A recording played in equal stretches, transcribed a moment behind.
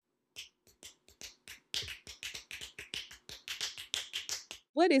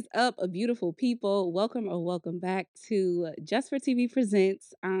What is up, beautiful people? Welcome or welcome back to Just for TV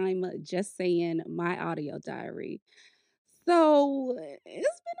Presents. I'm just saying my audio diary. So it's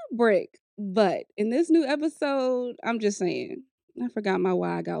been a break, but in this new episode, I'm just saying, I forgot my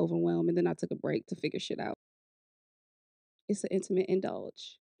why I got overwhelmed and then I took a break to figure shit out. It's an intimate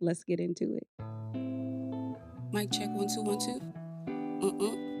indulge. Let's get into it. Mic check 1 2 1 2. Boom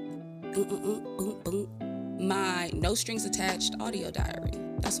boom. My no strings attached audio diary.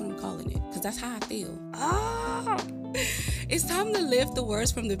 That's what I'm calling it, because that's how I feel. It's time to lift the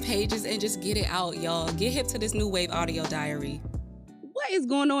words from the pages and just get it out, y'all. Get hip to this new wave audio diary. What is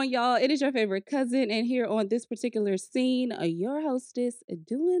going on, y'all? It is your favorite cousin, and here on this particular scene, your hostess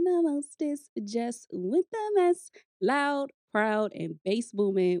doing the mostest, just with the mess, loud, proud, and bass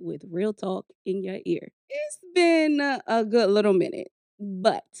booming with real talk in your ear. It's been a good little minute,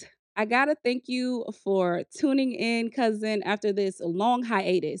 but I gotta thank you for tuning in, cousin, after this long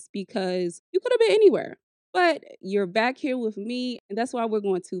hiatus because you could have been anywhere. But you're back here with me, and that's why we're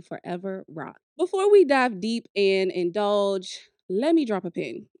going to forever rock. Before we dive deep and indulge, let me drop a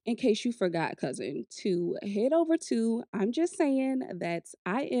pin in case you forgot, cousin, to head over to I'm just saying that's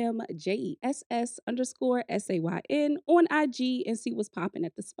IMJESS_SAYN on IG and see what's popping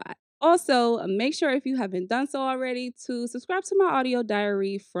at the spot. Also, make sure if you haven't done so already to subscribe to my audio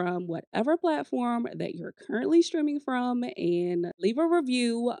diary from whatever platform that you're currently streaming from and leave a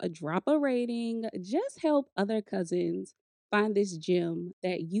review, drop a rating, just help other cousins find this gem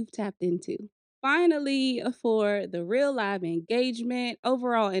that you've tapped into. Finally, for the real live engagement,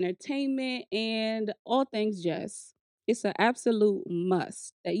 overall entertainment, and all things Jess, it's an absolute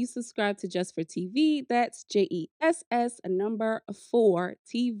must that you subscribe to Just for TV. That's JESS number 4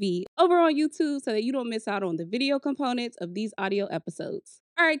 TV over on YouTube so that you don't miss out on the video components of these audio episodes.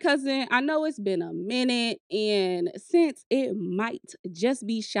 All right, cousin, I know it's been a minute, and since it might just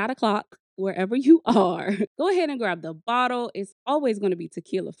be shot o'clock wherever you are, go ahead and grab the bottle. It's always going to be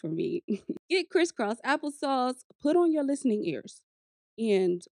tequila for me. Get crisscross applesauce, put on your listening ears,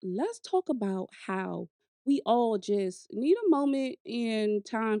 and let's talk about how we all just need a moment and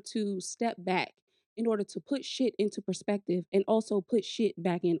time to step back in order to put shit into perspective and also put shit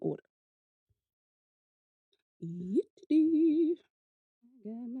back in order. Yippee.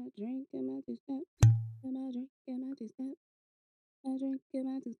 Got my drink and my two-step, got my drink and my two-step, my drink and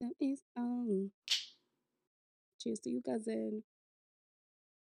my two-step is on. Cheers to you, cousin.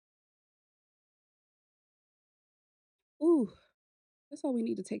 Ooh, that's all we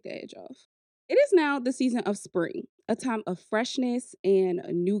need to take the edge off. It is now the season of spring, a time of freshness and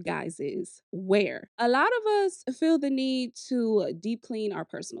new guises, where a lot of us feel the need to deep clean our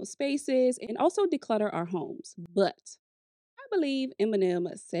personal spaces and also declutter our homes. But I believe Eminem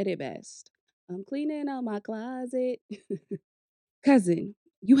said it best. I'm cleaning out my closet. Cousin,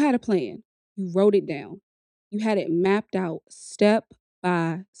 you had a plan. You wrote it down. You had it mapped out step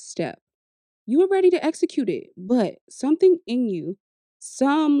by step. You were ready to execute it, but something in you,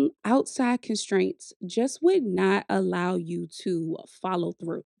 some outside constraints just would not allow you to follow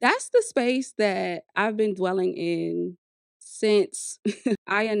through. That's the space that I've been dwelling in since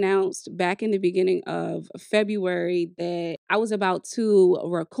I announced back in the beginning of February that I was about to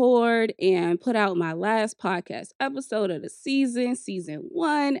record and put out my last podcast episode of the season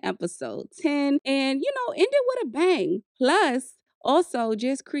 1, episode 10, and end it with a bang. Plus, also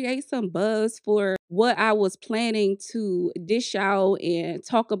just create some buzz for what I was planning to dish out and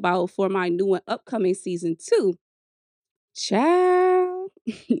talk about for my new and upcoming season 2. Child.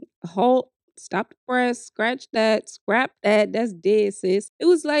 Hold, stop the press, scratch that, scrap that. That's dead, sis. It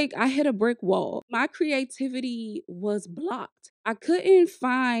was like I hit a brick wall. My creativity was blocked. I couldn't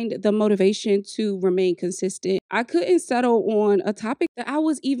find the motivation to remain consistent. I couldn't settle on a topic that I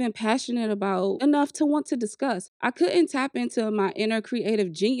was even passionate about enough to want to discuss. I couldn't tap into my inner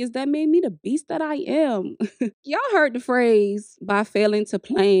creative genius that made me the beast that I am. Y'all heard the phrase, by failing to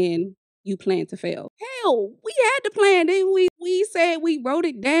plan, you plan to fail. Hell, we had the plan, didn't we? We said we wrote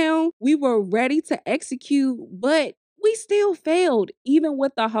it down. We were ready to execute, but we still failed, even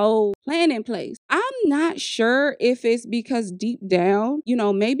with the whole plan in place. I'm not sure if it's because deep down,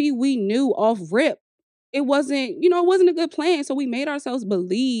 maybe we knew off rip it wasn't a good plan. So we made ourselves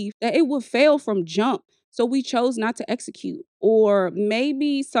believe that it would fail from jump. So we chose not to execute. Or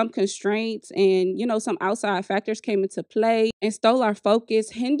maybe some constraints and, some outside factors came into play and stole our focus,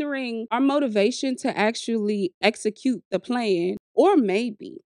 hindering our motivation to actually execute the plan. Or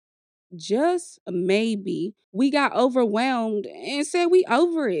maybe, just maybe, we got overwhelmed and said we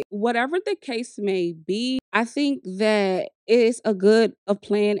over it. Whatever the case may be, I think that it's a good a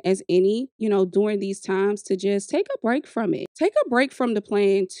plan as any, during these times to just take a break from it. Take a break from the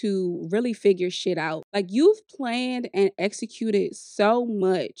plan to really figure shit out. Like you've planned and executed so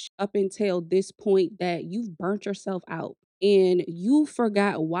much up until this point that you've burnt yourself out and you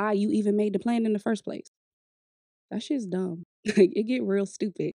forgot why you even made the plan in the first place. That shit's dumb. Like it get real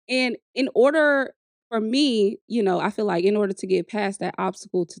stupid. And in order for me, I feel like in order to get past that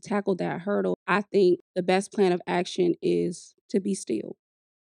obstacle, to tackle that hurdle, I think the best plan of action is to be still.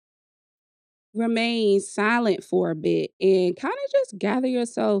 Remain silent for a bit and kind of just gather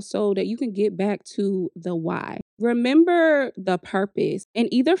yourself so that you can get back to the why. Remember the purpose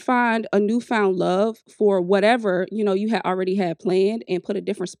and either find a newfound love for whatever, you had already had planned and put a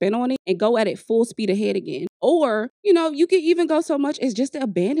different spin on it and go at it full speed ahead again. Or, you could even go so much as just to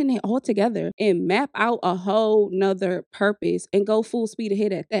abandon it altogether and map out a whole nother purpose and go full speed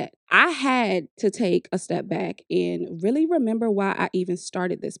ahead at that. I had to take a step back and really remember why I even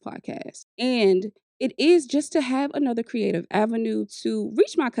started this podcast. And it is just to have another creative avenue to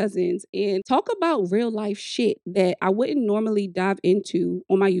reach my cousins and talk about real life shit that I wouldn't normally dive into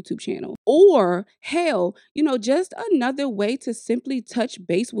on my YouTube channel. Or hell, just another way to simply touch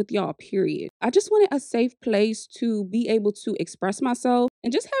base with y'all, period. I just wanted a safe place to be able to express myself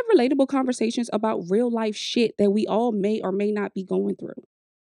and just have relatable conversations about real life shit that we all may or may not be going through.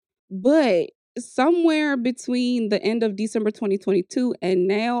 But somewhere between the end of December 2022 and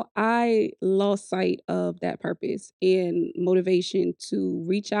now, I lost sight of that purpose and motivation to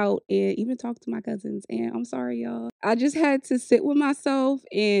reach out and even talk to my cousins. And I'm sorry, y'all. I just had to sit with myself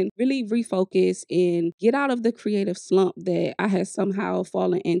and really refocus and get out of the creative slump that I had somehow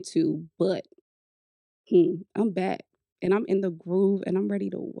fallen into. But I'm back and I'm in the groove and I'm ready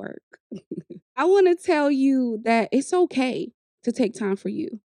to work. I want to tell you that it's okay to take time for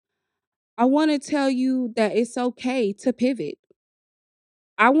you. I want to tell you that it's okay to pivot.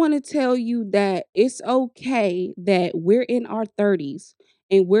 I want to tell you that it's okay that we're in our 30s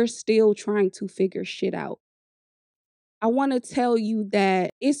and we're still trying to figure shit out. I want to tell you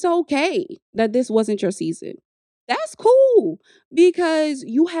that it's okay that this wasn't your season. That's cool because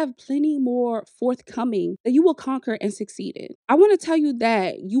you have plenty more forthcoming that you will conquer and succeed in. I want to tell you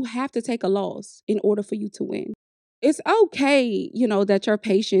that you have to take a loss in order for you to win. It's okay, that your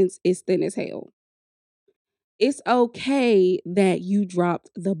patience is thin as hell. It's okay that you dropped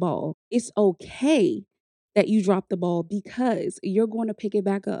the ball. It's okay that you dropped the ball because you're going to pick it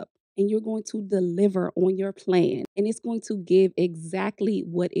back up and you're going to deliver on your plan and it's going to give exactly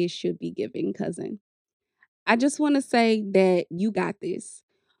what it should be giving, cousin. I just want to say that you got this.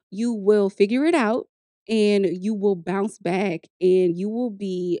 You will figure it out and you will bounce back and you will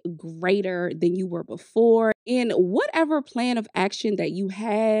be greater than you were before. And whatever plan of action that you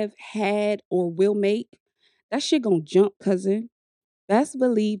have had or will make, that shit gonna jump, cousin. Best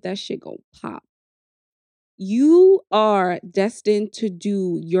believe that shit gonna pop. You are destined to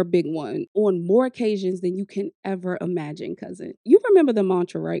do your big one on more occasions than you can ever imagine, cousin. You remember the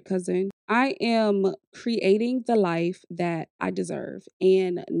mantra, right, cousin? I am creating the life that I deserve,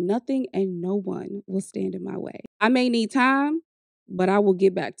 and nothing and no one will stand in my way. I may need time, but I will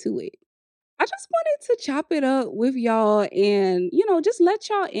get back to it. I just wanted to chop it up with y'all and, just let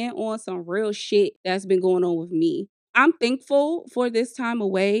y'all in on some real shit that's been going on with me. I'm thankful for this time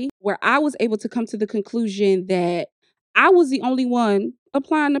away where I was able to come to the conclusion that I was the only one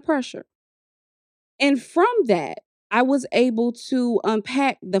applying the pressure. And from that, I was able to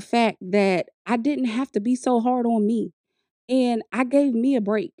unpack the fact that I didn't have to be so hard on me. And I gave me a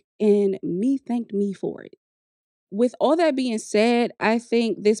break and me thanked me for it. With all that being said, I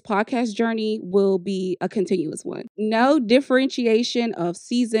think this podcast journey will be a continuous one. No differentiation of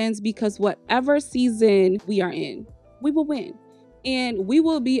seasons because whatever season we are in, we will win. And we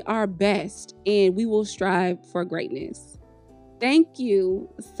will be our best and we will strive for greatness. Thank you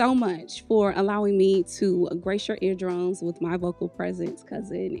so much for allowing me to grace your eardrums with my vocal presence,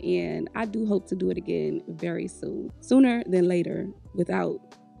 cousin. And I do hope to do it again very soon, sooner than later, without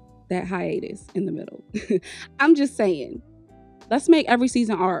that hiatus in the middle. I'm just saying, let's make every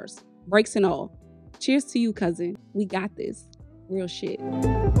season ours, breaks and all. Cheers to you, cousin. We got this. Real shit.